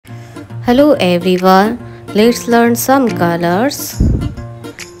Hello everyone, let's learn some colors.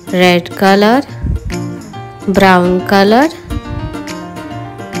 Red color, brown color,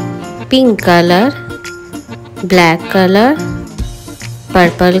 pink color, black color,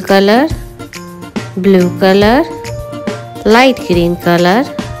 purple color, blue color, light green color,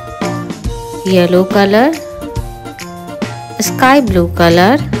 yellow color, sky blue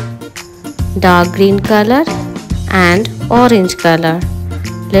color, dark green color and orange color.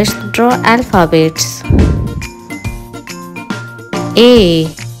 Let's draw alphabets. A,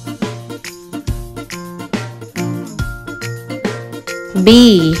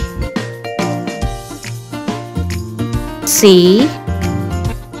 B, C,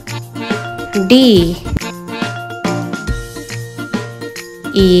 D,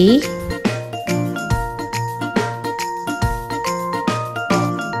 E,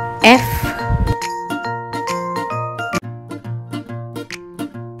 F,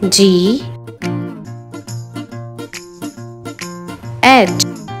 G, H,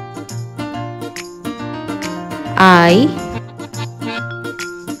 I,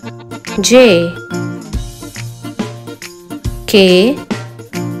 J, K,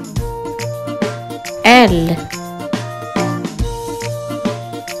 L,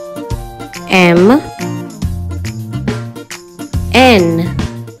 M, N,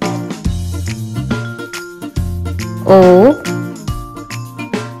 O,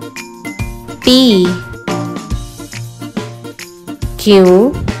 P,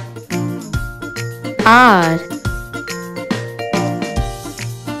 Q, R,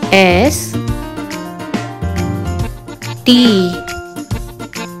 S, T,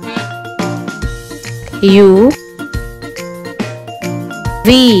 U,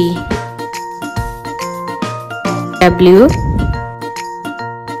 V, W,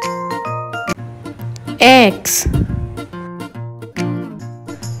 X,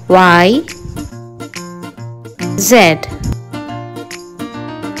 Y, Z.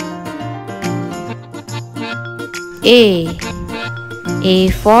 A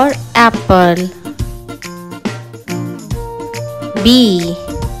for apple. B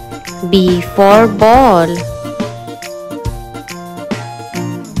for ball.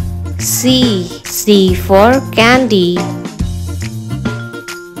 C for candy.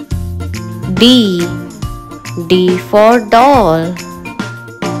 D for doll.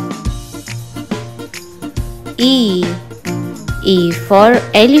 E for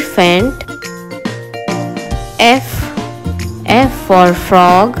elephant. F for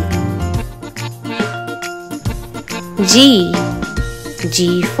frog. G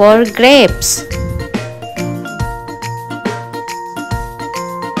for grapes.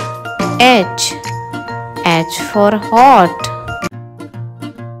 H for hot.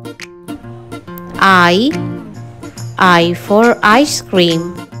 I for ice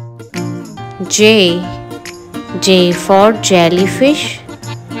cream. J for jellyfish.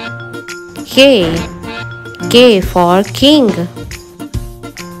 K for king.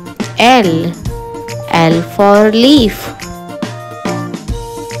 L for leaf.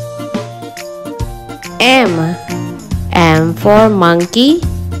 M for monkey.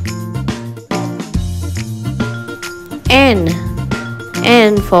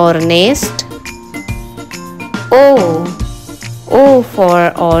 N for nest. O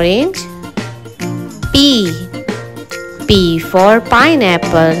for orange. P for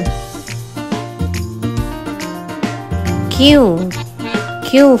pineapple.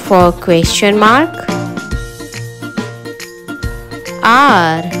 Q for question mark.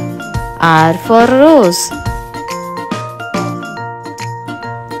 R for rose.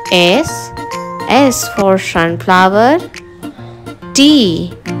 S for sunflower.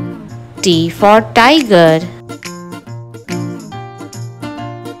 T for tiger.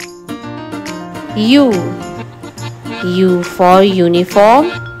 U for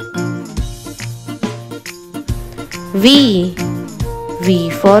uniform. V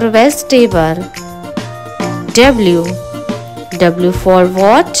for vegetable. W for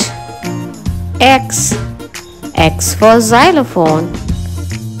watch. X for xylophone.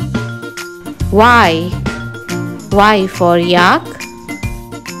 Y for yak.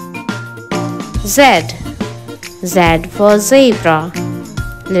 Z for zebra.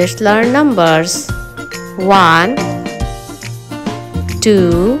 Let's learn numbers. 1,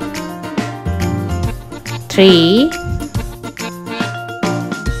 2, 3,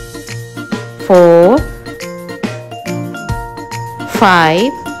 4,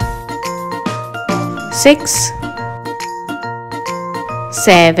 5, 6,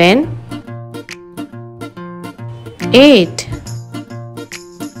 7, 8,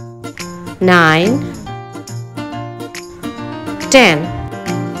 9, 10.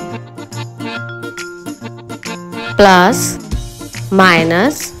 plus,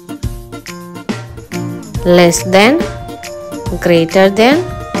 minus, less than, greater than,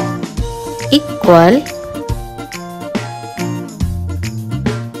 equal,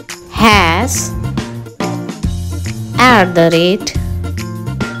 has, at the rate,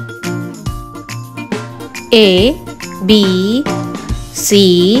 A, B,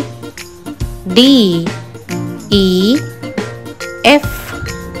 C, D, E, F,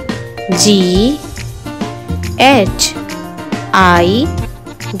 G, H, I,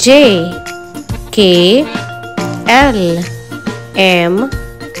 J, K, L, M,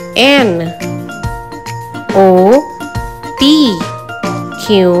 N, O, P,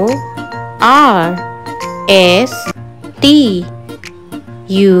 Q, R, S, T,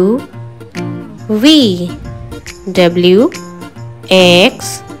 U, V, W,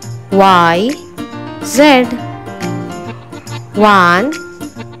 X, Y, Z. 1,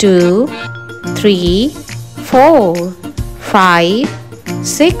 2, 3, 4, 5,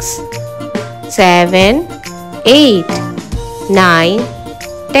 6, 7, 8, 9,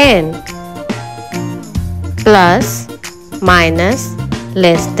 10. Plus, minus,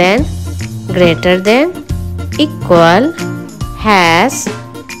 less than, greater than, equal, has,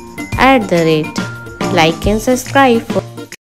 at the rate. Like and subscribe for